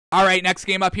All right, next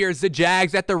game up here is the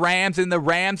Jags at the Rams, and the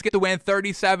Rams get the win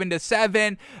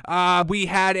 37-7. We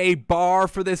had a bar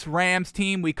for this Rams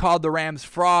team. We called the Rams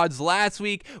frauds last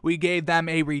week. We gave them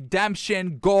a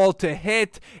redemption goal to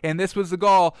hit, and this was the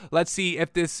goal. Let's see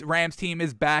if this Rams team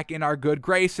is back in our good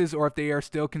graces or if they are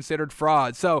still considered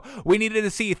frauds. So we needed to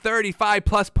see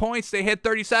 35-plus points. They hit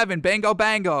 37. Bango,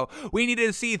 bango. We needed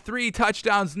to see 3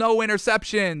 touchdowns, no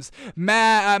interceptions.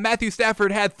 Matthew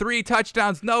Stafford had 3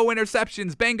 touchdowns, no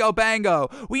interceptions. Bango, bango.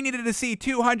 We needed to see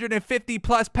 250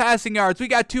 plus passing yards. We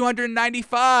got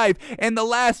 295. And the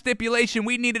last stipulation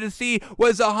we needed to see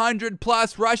was 100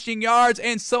 plus rushing yards.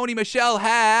 And Sony Michel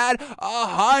had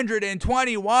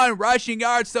 121 rushing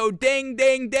yards. So ding,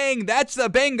 ding, ding. That's the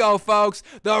bingo, folks.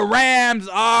 The Rams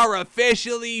are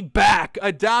officially back.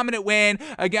 A dominant win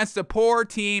against a poor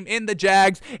team in the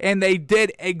Jags. And they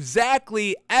did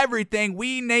exactly everything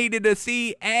we needed to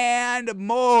see and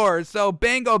more. So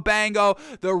bingo, bango.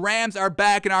 The Rams are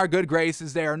back in our good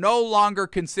graces. They are no longer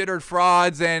considered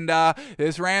frauds, and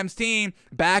this Rams team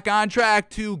back on track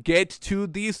to get to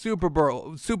the Super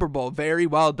Bowl. Very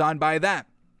well done by them.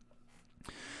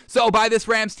 So by this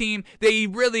Rams team, they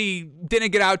really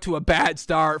didn't get out to a bad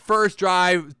start. First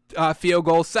drive, field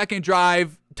goal. Second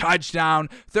drive, touchdown.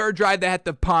 Third drive, they had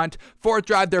the punt. Fourth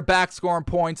drive, they're back scoring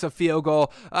points, a field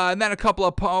goal. And then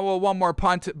one more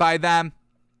punt by them.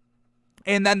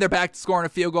 And then they're back to scoring a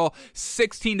field goal,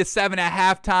 16-7 at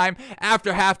halftime.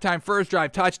 After halftime, first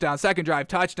drive, touchdown. Second drive,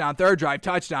 touchdown. Third drive,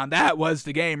 touchdown. That was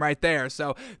the game right there.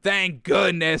 So thank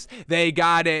goodness they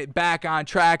got it back on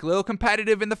track. A little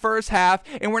competitive in the first half.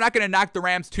 And we're not going to knock the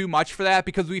Rams too much for that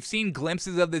because we've seen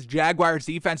glimpses of this Jaguars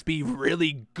defense be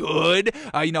really good.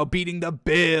 Beating the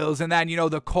Bills. And then,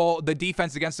 the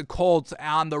defense against the Colts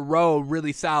on the road,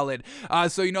 really solid.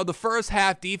 So the first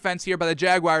half defense here by the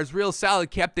Jaguars, real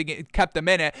solid, kept them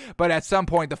in it, but at some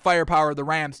point the firepower of the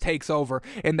Rams takes over,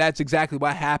 and that's exactly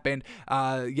what happened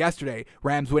yesterday.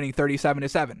 Rams winning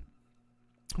 37-7.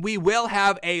 We will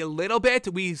have a little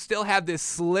bit. We still have this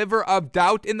sliver of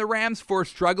doubt in the Rams for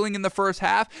struggling in the first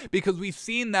half because we've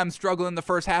seen them struggle in the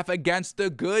first half against the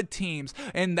good teams.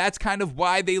 And that's kind of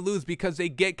why they lose, because they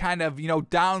get kind of,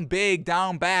 down big,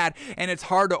 down bad, and it's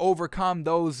hard to overcome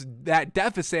that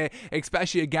deficit,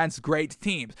 especially against great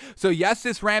teams. So yes,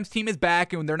 this Rams team is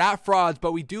back and they're not frauds,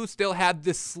 but we do still have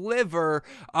this sliver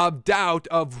of doubt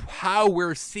of how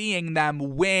we're seeing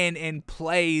them win and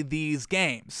play these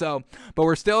games. But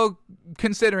we're still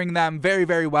considering them very,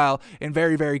 very well and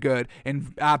very, very good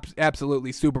and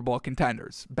absolutely Super Bowl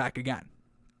contenders back again.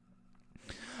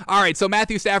 All right, so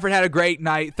Matthew Stafford had a great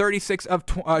night, 26 of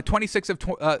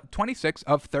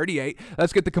 38.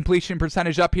 Let's get the completion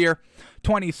percentage up here.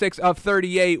 26 of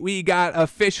 38. We got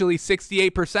officially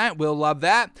 68%. We'll love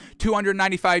that.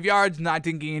 295 yards, not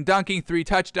dinking and dunking, 3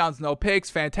 touchdowns, no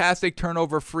picks. Fantastic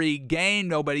turnover-free game.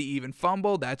 Nobody even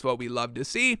fumbled. That's what we love to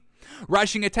see.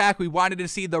 Rushing attack, we wanted to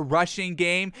see the rushing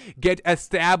game get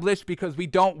established because we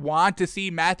don't want to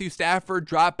see Matthew Stafford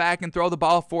drop back and throw the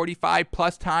ball 45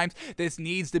 plus times. This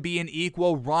needs to be an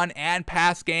equal run and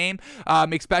pass game,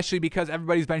 especially because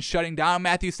everybody's been shutting down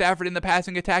Matthew Stafford in the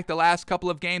passing attack the last couple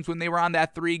of games when they were on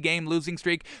that 3-game losing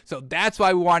streak. So that's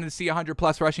why we wanted to see 100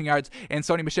 plus rushing yards, and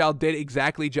Sony Michel did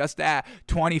exactly just that.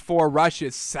 24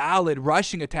 rushes, solid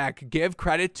rushing attack. Give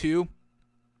credit to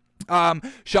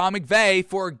Sean McVay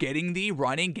for getting the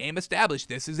running game established.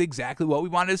 This is exactly what we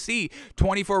wanted to see.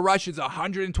 24 rushes,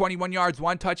 121 yards,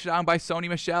 1 touchdown by Sony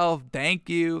Michel. Thank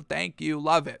you.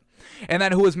 Love it. And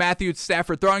then who was Matthew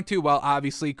Stafford throwing to? Well,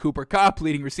 obviously Cooper Kupp,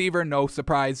 leading receiver. No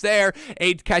surprise there.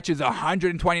 8 catches,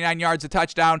 129 yards, a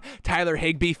touchdown. Tyler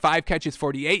Higbee, 5 catches,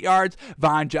 48 yards.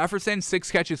 Von Jefferson,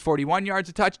 6 catches, 41 yards,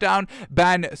 a touchdown.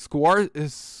 Ben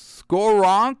Skowronek,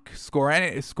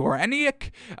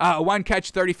 1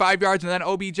 catch, 35 yards, and then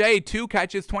OBJ, 2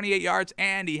 catches, 28 yards,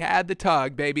 and he had the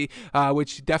tug, baby,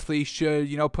 which definitely should,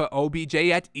 put OBJ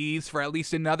at ease for at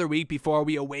least another week before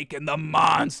we awaken the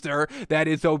monster that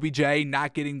is OBJ,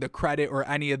 not getting the credit or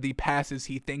any of the passes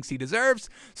he thinks he deserves.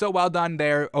 So well done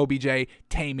there, OBJ,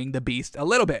 taming the beast a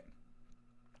little bit.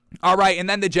 All right, and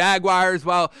then the Jaguars,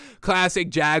 well, classic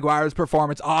Jaguars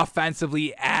performance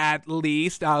offensively at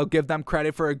least. I'll give them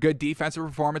credit for a good defensive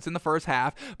performance in the first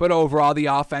half, but overall the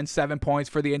offense, 7 points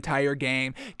for the entire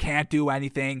game. Can't do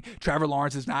anything. Trevor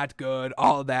Lawrence is not good.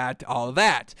 All of that.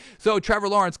 So Trevor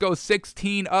Lawrence goes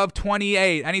 16 of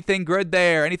 28. Anything good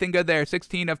there?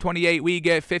 16 of 28. We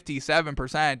get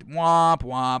 57%. Womp,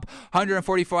 womp.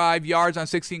 145 yards on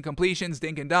 16 completions.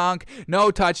 Dink and dunk.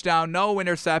 No touchdown. No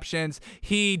interceptions.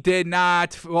 He did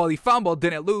not, well, he fumbled,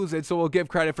 didn't lose it, so we'll give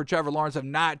credit for Trevor Lawrence of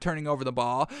not turning over the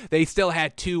ball. They still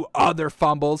had 2 other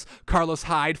fumbles. Carlos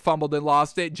Hyde fumbled and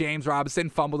lost it. James Robinson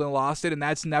fumbled and lost it, and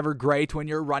that's never great when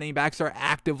your running backs are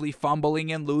actively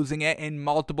fumbling and losing it in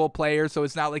multiple players, so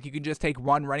it's not like you can just take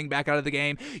one running back out of the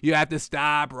game. You have to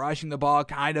stop rushing the ball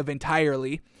kind of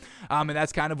entirely, and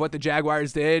that's kind of what the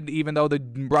Jaguars did. Even though the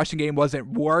rushing game wasn't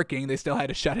working, they still had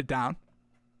to shut it down.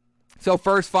 So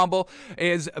first fumble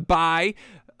is by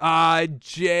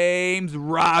James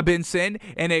Robinson,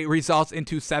 and it results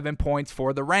into 7 points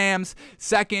for the Rams.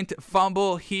 Second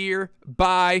fumble here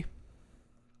by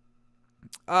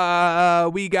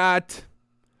we got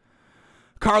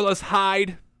Carlos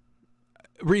Hyde,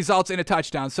 results in a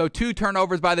touchdown. So 2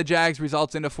 turnovers by the Jags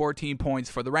results into 14 points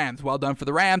for the Rams. Well done for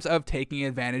the Rams of taking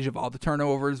advantage of all the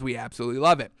turnovers. We absolutely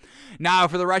love it. Now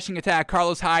for the rushing attack,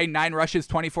 Carlos Hyde, 9 rushes,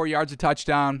 24 yards, a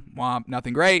touchdown. Well,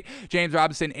 nothing great. James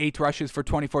Robinson, 8 rushes for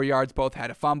 24 yards. Both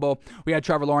had a fumble. We had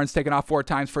Trevor Lawrence taken off 4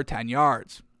 times for 10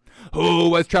 yards. Who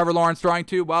was Trevor Lawrence throwing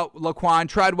to? Well, Laquan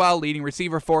Treadwell, leading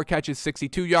receiver, 4 catches,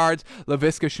 62 yards.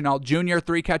 Laviska Shenault Jr.,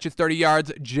 3 catches, 30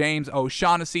 yards. James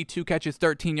O'Shaughnessy, 2 catches,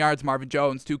 13 yards. Marvin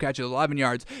Jones, 2 catches, 11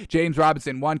 yards. James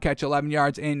Robinson, 1 catch, 11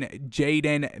 yards. And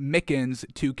Jaden Mickens,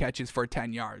 2 catches for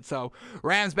 10 yards. So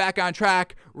Rams back on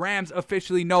track. Rams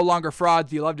officially no longer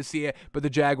frauds. You love to see it. But the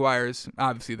Jaguars,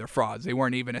 obviously they're frauds. They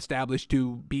weren't even established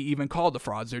to be even called the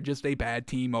frauds. They're just a bad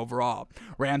team overall.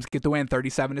 Rams get the win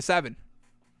 37-7.